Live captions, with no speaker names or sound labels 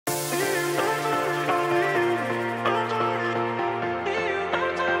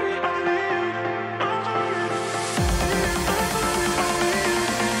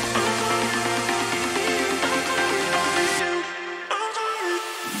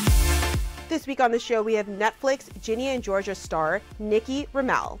this week on the show, we have Netflix Ginny and Georgia star Nikki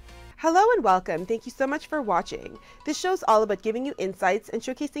Roumel. Hello and welcome. Thank you so much for watching. This show's all about giving you insights and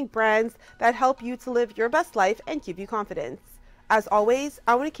showcasing brands that help you to live your best life and give you confidence. As always,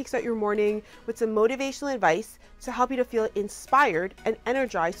 I want to kickstart your morning with some motivational advice to help you to feel inspired and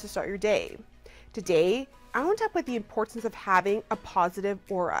energized to start your day. Today, I want to talk about the importance of having a positive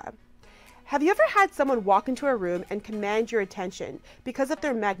aura. Have you ever had someone walk into a room and command your attention because of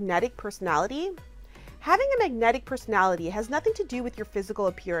their magnetic personality? Having a magnetic personality has nothing to do with your physical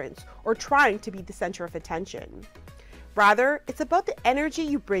appearance or trying to be the center of attention. Rather, it's about the energy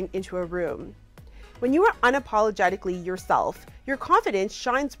you bring into a room. When you are unapologetically yourself, your confidence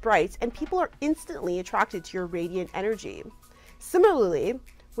shines bright and people are instantly attracted to your radiant energy. Similarly,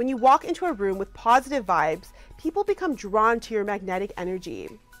 when you walk into a room with positive vibes, people become drawn to your magnetic energy.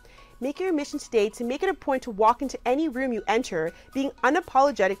 Make it your mission today to make it a point to walk into any room you enter being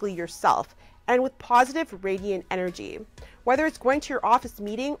unapologetically yourself and with positive, radiant energy, whether it's going to your office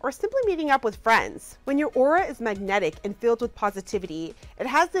meeting or simply meeting up with friends. When your aura is magnetic and filled with positivity, it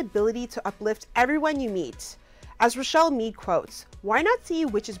has the ability to uplift everyone you meet. As Rochelle Mead quotes, "Why not see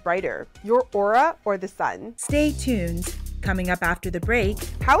which is brighter, your aura or the sun?" Stay tuned. Coming up after the break.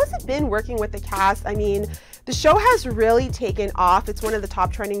 How has it been working with the cast? I mean, the show has really taken off. It's one of the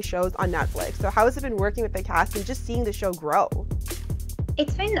top trending shows on Netflix. So how has it been working with the cast and just seeing the show grow?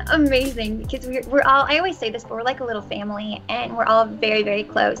 It's been amazing because we're all, I always say this, but we're like a little family and we're all very, very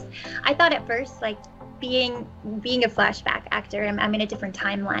close. I thought at first, like, being a flashback actor, I'm in a different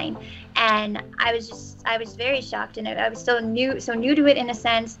timeline, and I was very shocked, and I was so new to it in a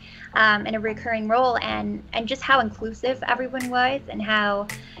sense, in a recurring role, and just how inclusive everyone was, and how,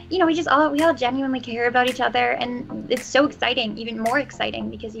 you know, we all genuinely care about each other, and it's so exciting, even more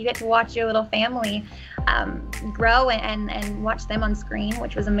exciting, because you get to watch your little family grow and watch them on screen,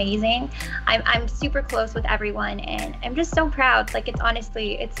 which was amazing. I'm super close with everyone, and I'm just so proud. Like,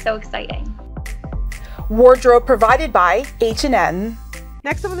 it's so exciting. Wardrobe provided by H&M.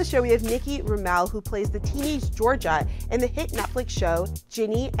 Next up on the show, we have Nikki Roumel, who plays the teenage Georgia in the hit Netflix show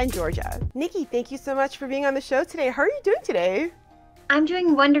Ginny and Georgia. Nikki, thank you so much for being on the show today. How are you doing today? I'm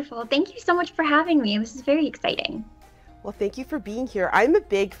doing wonderful. Thank you so much for having me. This is very exciting. Well, thank you for being here. I'm a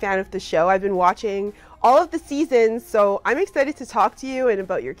big fan of the show. I've been watching all of the seasons, so I'm excited to talk to you and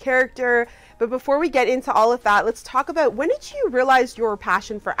about your character. But before we get into all of that, let's talk about, when did you realize your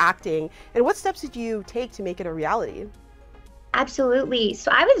passion for acting, and what steps did you take to make it a reality? Absolutely.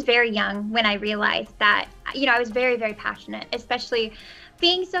 So I was very young when I realized that, you know, I was very, very passionate, especially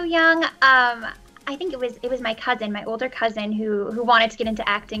being so young. I think it was my cousin, my older cousin, who wanted to get into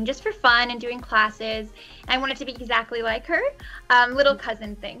acting just for fun and doing classes. I wanted to be exactly like her, little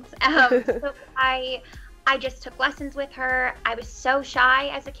cousin things. So I just took lessons with her. I was so shy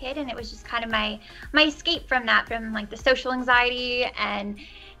as a kid, and it was just kind of my escape from that, from like the social anxiety, and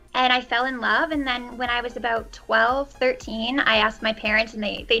I fell in love. And then when I was about 12, 13, I asked my parents, and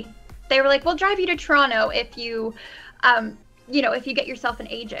they were like, "We'll drive you to Toronto if you if you get yourself an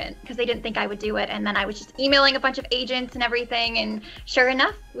agent," because they didn't think I would do it. And then I was just emailing a bunch of agents and everything, and sure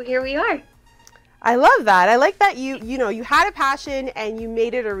enough, here we are. I love that. I like that you had a passion and you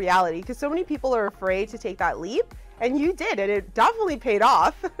made it a reality, because so many people are afraid to take that leap, and you did, and it definitely paid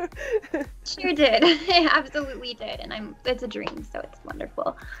off. Sure did. It absolutely did, and it's a dream, so it's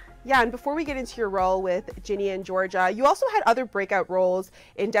wonderful. Yeah, and before we get into your role with Ginny and Georgia, you also had other breakout roles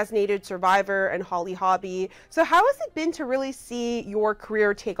in Designated Survivor and Holly Hobby. So how has it been to really see your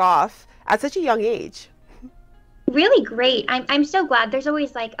career take off at such a young age? Really great. I'm so glad. There's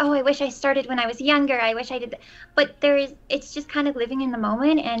always like, oh, I wish I started when I was younger. I wish I did. But it's just kind of living in the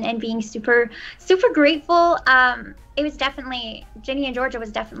moment and being super, super grateful. It was definitely, Ginny and Georgia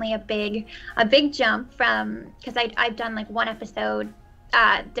was definitely a big jump from, because I've done like one episode,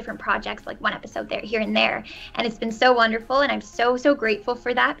 different projects, like one episode there, here and there. And it's been so wonderful. And I'm so, so grateful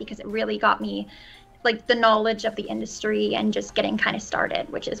for that, because it really got me like the knowledge of the industry and just getting kind of started,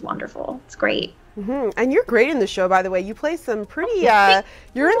 which is wonderful. It's great. Mm-hmm. And you're great in the show, by the way. You play some pretty,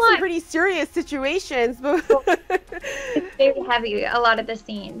 you're in some pretty serious situations. It's very heavy, a lot of the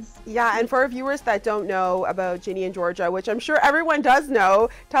scenes. Yeah, and for our viewers that don't know about Ginny and Georgia, which I'm sure everyone does know,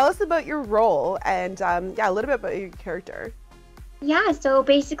 tell us about your role and, a little bit about your character. Yeah, so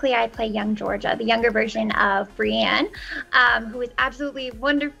basically I play young Georgia, the younger version of Brienne, who is absolutely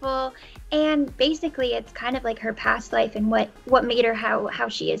wonderful. And basically it's kind of like her past life and what made her how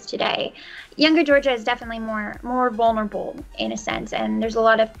she is today. Younger Georgia is definitely more vulnerable in a sense, and there's a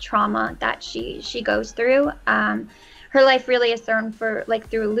lot of trauma that she goes through. Her life really is thrown through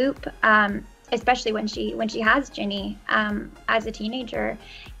a loop. especially when she has Ginny as a teenager,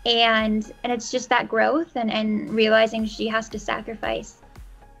 and it's just that growth and realizing she has to sacrifice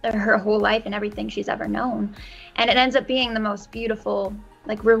her whole life and everything she's ever known, and it ends up being the most beautiful,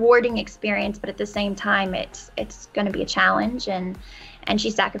 like, rewarding experience, but at the same time it's going to be a challenge, and she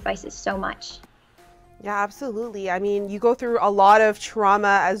sacrifices so much. Yeah, absolutely. I mean, you go through a lot of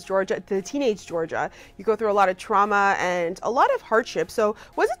trauma as Georgia, the teenage Georgia. You go through a lot of trauma and a lot of hardship. So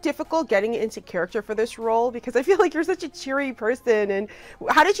was it difficult getting into character for this role? Because I feel like you're such a cheery person. And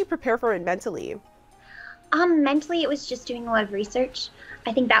how did you prepare for it mentally? Mentally, it was just doing a lot of research.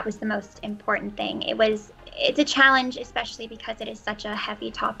 I think that was the most important thing. It's a challenge, especially because it is such a heavy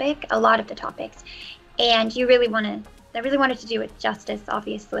topic, a lot of the topics. And I really wanted to do it justice,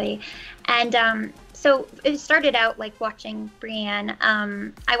 obviously. And so it started out like watching Brienne.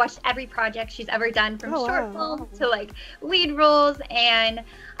 I watched every project she's ever done, from short film to like lead roles, and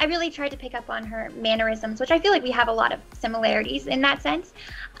I really tried to pick up on her mannerisms, which I feel like we have a lot of similarities in that sense.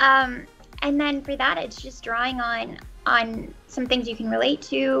 And then for that, it's just drawing on some things you can relate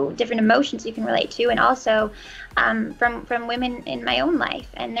to, different emotions you can relate to, and also from women in my own life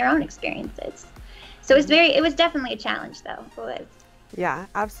and their own experiences. So it was definitely a challenge, though. It was. Yeah,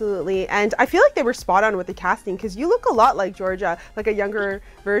 absolutely. And I feel like they were spot on with the casting, because you look a lot like Georgia, like a younger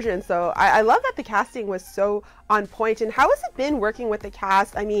version. So I love that the casting was so on point. And how has it been working with the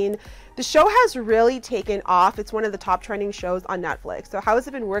cast? I mean, the show has really taken off. It's one of the top trending shows on Netflix. So how has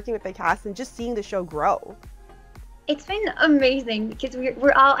it been working with the cast and just seeing the show grow? It's been amazing, because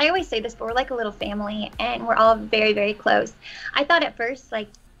we're all, I always say this, but we're like a little family, and we're all very, very close. I thought at first, like,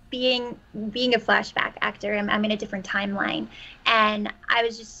 being a flashback actor, I'm in a different timeline, and I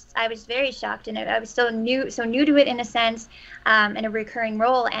was very shocked, and I was so new to it in a sense, in a recurring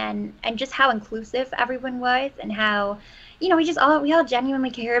role, and just how inclusive everyone was, and how, you know, we all genuinely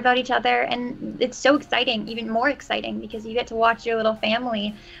care about each other, and it's so exciting, even more exciting, because you get to watch your little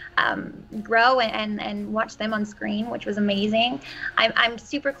family grow and watch them on screen, which was amazing. I'm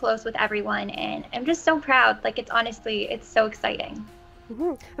super close with everyone, and I'm just so proud. Like, it's so exciting.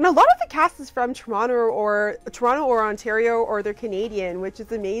 Mm-hmm. And a lot of the cast is from Toronto or Ontario, or they're Canadian, which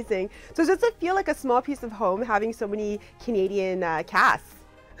is amazing. So does it feel like a small piece of home having so many Canadian casts?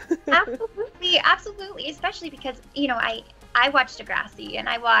 Absolutely, especially because, you know, I watched Degrassi, and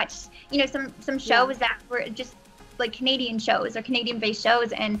I watched, you know, some shows that were just like Canadian shows or Canadian-based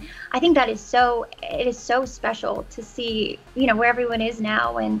shows, and I think it is so special to see, you know, where everyone is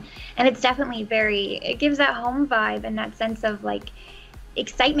now, and it's definitely it gives that home vibe and that sense of like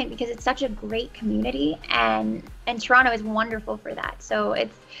excitement, because it's such a great community, and Toronto is wonderful for that. So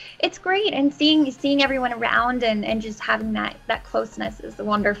it's great, and seeing everyone around and just having that closeness is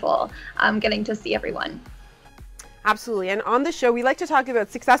wonderful. Getting to see everyone. Absolutely. And on the show, we like to talk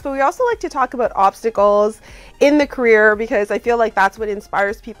about success, but we also like to talk about obstacles in the career, because I feel like that's what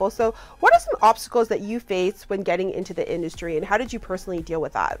inspires people. So what are some obstacles that you faced when getting into the industry, and how did you personally deal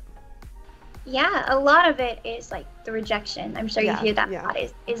with that? Yeah, a lot of it is like the rejection. I'm sure you hear that a lot.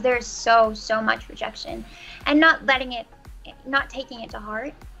 Is there so much rejection, and not taking it to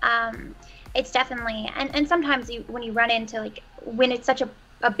heart. It's definitely, and sometimes when you run into, like, when it's such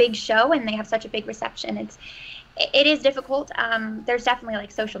a big show and they have such a big reception, it is difficult. There's definitely,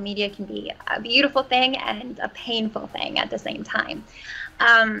 like, social media can be a beautiful thing and a painful thing at the same time.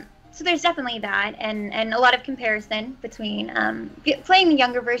 So there's definitely that, and a lot of comparison between playing the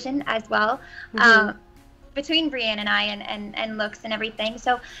younger version as well, between Brienne and I, and looks and everything.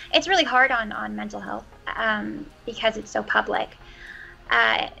 So it's really hard on mental health, because it's so public.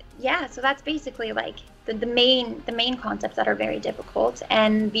 So that's basically like the main concepts that are very difficult,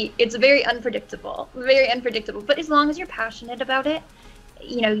 and it's very unpredictable. But as long as you're passionate about it,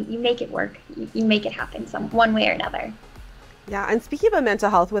 you know, you make it work. You make it happen one way or another. Yeah, and speaking about mental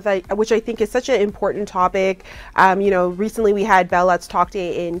health, which I think is such an important topic, you know, recently we had Bell Let's Talk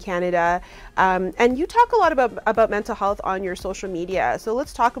Day in Canada, and you talk a lot about mental health on your social media. So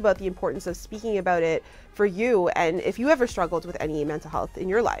let's talk about the importance of speaking about it for you, and if you ever struggled with any mental health in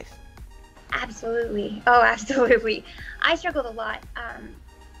your life. Absolutely. Oh, absolutely. I struggled a lot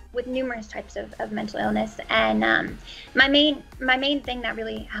with numerous types of mental illness, and my main thing that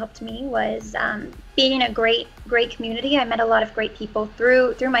really helped me was being in a great community. I met a lot of great people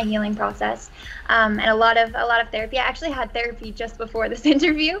through my healing process, and a lot of therapy. I actually had therapy just before this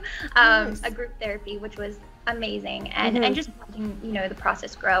interview, Nice. a group therapy, which was amazing, and just watching, you know, the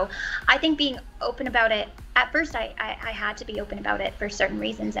process grow. I think being open about it, at first I had to be open about it for certain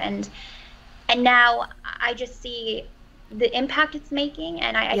reasons, and now I just see the impact it's making,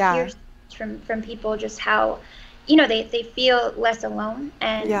 and I hear from people just how, you know, they feel less alone,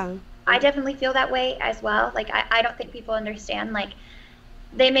 and I definitely feel that way as well. Like, I don't think people understand, like,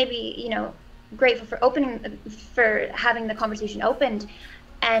 they may be, grateful for having the conversation opened.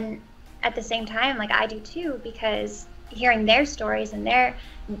 And at the same time, like, I do too, because hearing their stories and their,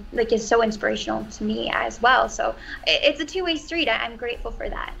 like, is so inspirational to me as well. So it's a two-way street. I'm grateful for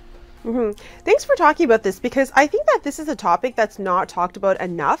that. Thanks for talking about this, because I think that this is a topic that's not talked about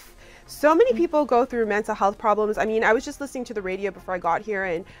enough. So many people go through mental health problems. I mean, I was just listening to the radio before I got here,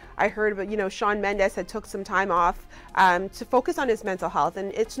 and I heard about, Shawn Mendes had took some time off to focus on his mental health.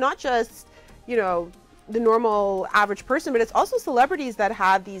 And it's not just, the normal average person, but it's also celebrities that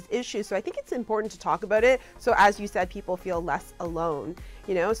have these issues. So I think it's important to talk about it. So as you said, people feel less alone,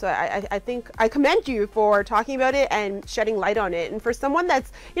 so I think I commend you for talking about it and shedding light on it. And for someone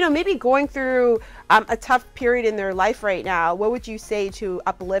that's, maybe going through a tough period in their life right now, what would you say to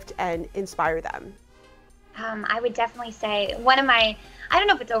uplift and inspire them? I would definitely say I don't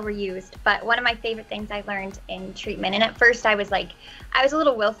know if it's overused, but one of my favorite things I learned in treatment, and at first I was a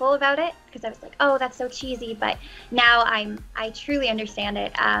little willful about it, because I was like, oh, that's so cheesy, but now I truly understand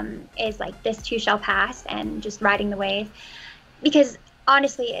it, is like, this too shall pass, and just riding the wave. Because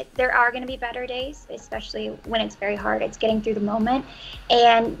honestly, there are going to be better days, especially when it's very hard. It's getting through the moment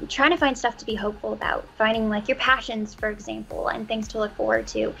and trying to find stuff to be hopeful about, finding, like, your passions, for example, and things to look forward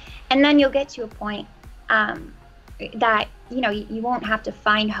to. And then you'll get to a point that you won't have to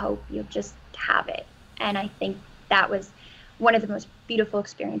find hope, you'll just have it. And I think that was one of the most beautiful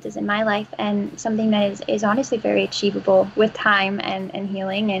experiences in my life, and something that is honestly very achievable with time and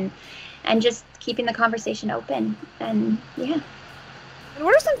healing and just keeping the conversation open. And yeah. And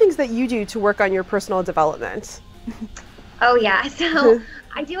what are some things that you do to work on your personal development? Oh yeah, so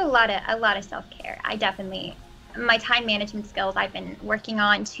I do a lot of self-care. My time management skills I've been working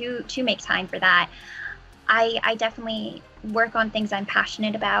on to make time for that. I definitely work on things I'm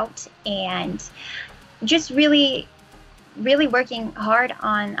passionate about, and just really, really working hard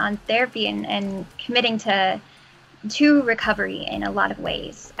on therapy and committing to recovery in a lot of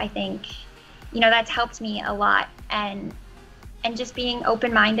ways. I think, that's helped me a lot, and just being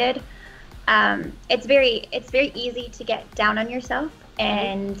open-minded. It's very easy to get down on yourself,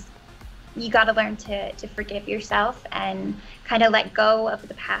 and you got to learn to forgive yourself and kind of let go of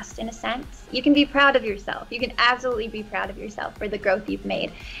the past in a sense. You can be proud of yourself. You can absolutely be proud of yourself for the growth you've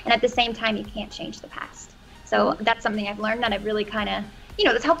made. And at the same time, you can't change the past. So that's something I've learned that I've really kind of,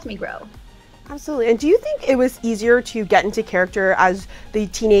 that's helped me grow. Absolutely. And do you think it was easier to get into character as the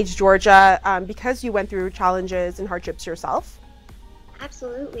teenage Georgia because you went through challenges and hardships yourself?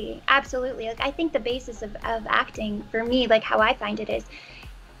 Absolutely. Absolutely. Like, I think the basis of acting for me, like how I find it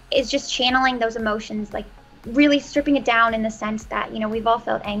is just channeling those emotions, like really stripping it down in the sense that, we've all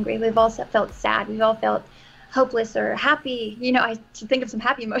felt angry, we've all felt sad, we've all felt hopeless or happy. I should think of some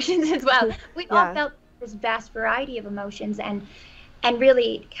happy emotions as well. We've all felt this vast variety of emotions, and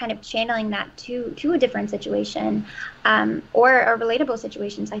really kind of channeling that to a different situation, or relatable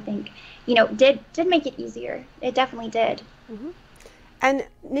situations, I think, did make it easier. It definitely did. And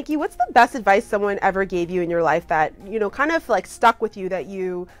Nikki, what's the best advice someone ever gave you in your life that, kind of like stuck with you, that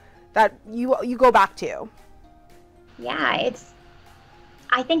you go back to? Yeah,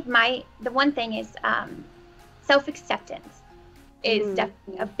 I think the one thing is self-acceptance is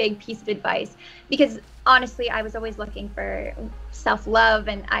definitely a big piece of advice, because honestly, I was always looking for self-love,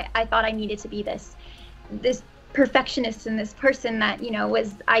 and I thought I needed to be this perfectionist and this person that,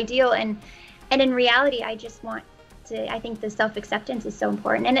 was ideal. And in reality, I think the self-acceptance is so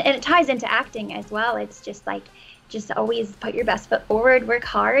important, and it ties into acting as well. It's just always put your best foot forward, work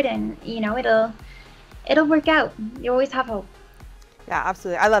hard, and it'll work out. You always have hope. Yeah,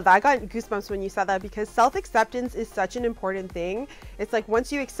 absolutely. I love that. I got goosebumps when you said that, because self-acceptance is such an important thing. It's like,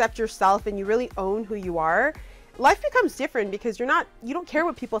 once you accept yourself and you really own who you are, life becomes different, because you don't care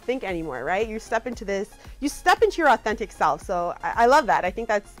what people think anymore, right? You step into your authentic self. So I love that. I think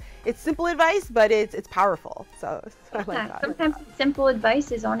it's simple advice, but it's powerful. So I like that. Sometimes simple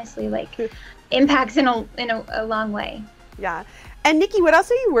advice is honestly impacts in a long way. Yeah. And Nikki, what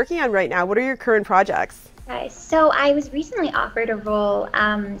else are you working on right now? What are your current projects? So I was recently offered a role in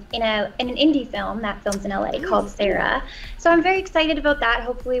an indie film that films in LA called Sarah. So I'm very excited about that.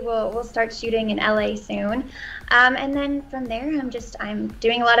 Hopefully we'll start shooting in LA soon. And then from there, I'm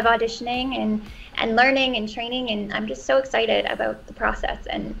doing a lot of auditioning and learning and training, and I'm just so excited about the process.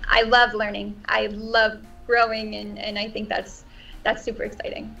 And I love learning. I love growing, and I think that's super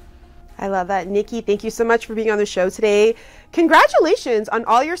exciting. I love that. Nikki, thank you so much for being on the show today. Congratulations on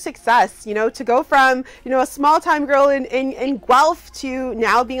all your success, you know, to go from, you know, a small time girl in Guelph to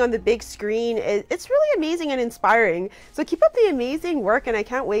now being on the big screen. It's really amazing and inspiring. So keep up the amazing work, and I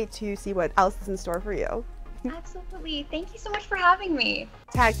can't wait to see what else is in store for you. Absolutely. Thank you so much for having me.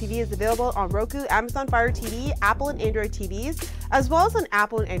 Tag TV is available on Roku, Amazon Fire TV, Apple and Android TVs, as well as on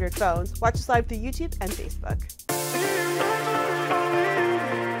Apple and Android phones. Watch us live through YouTube and Facebook.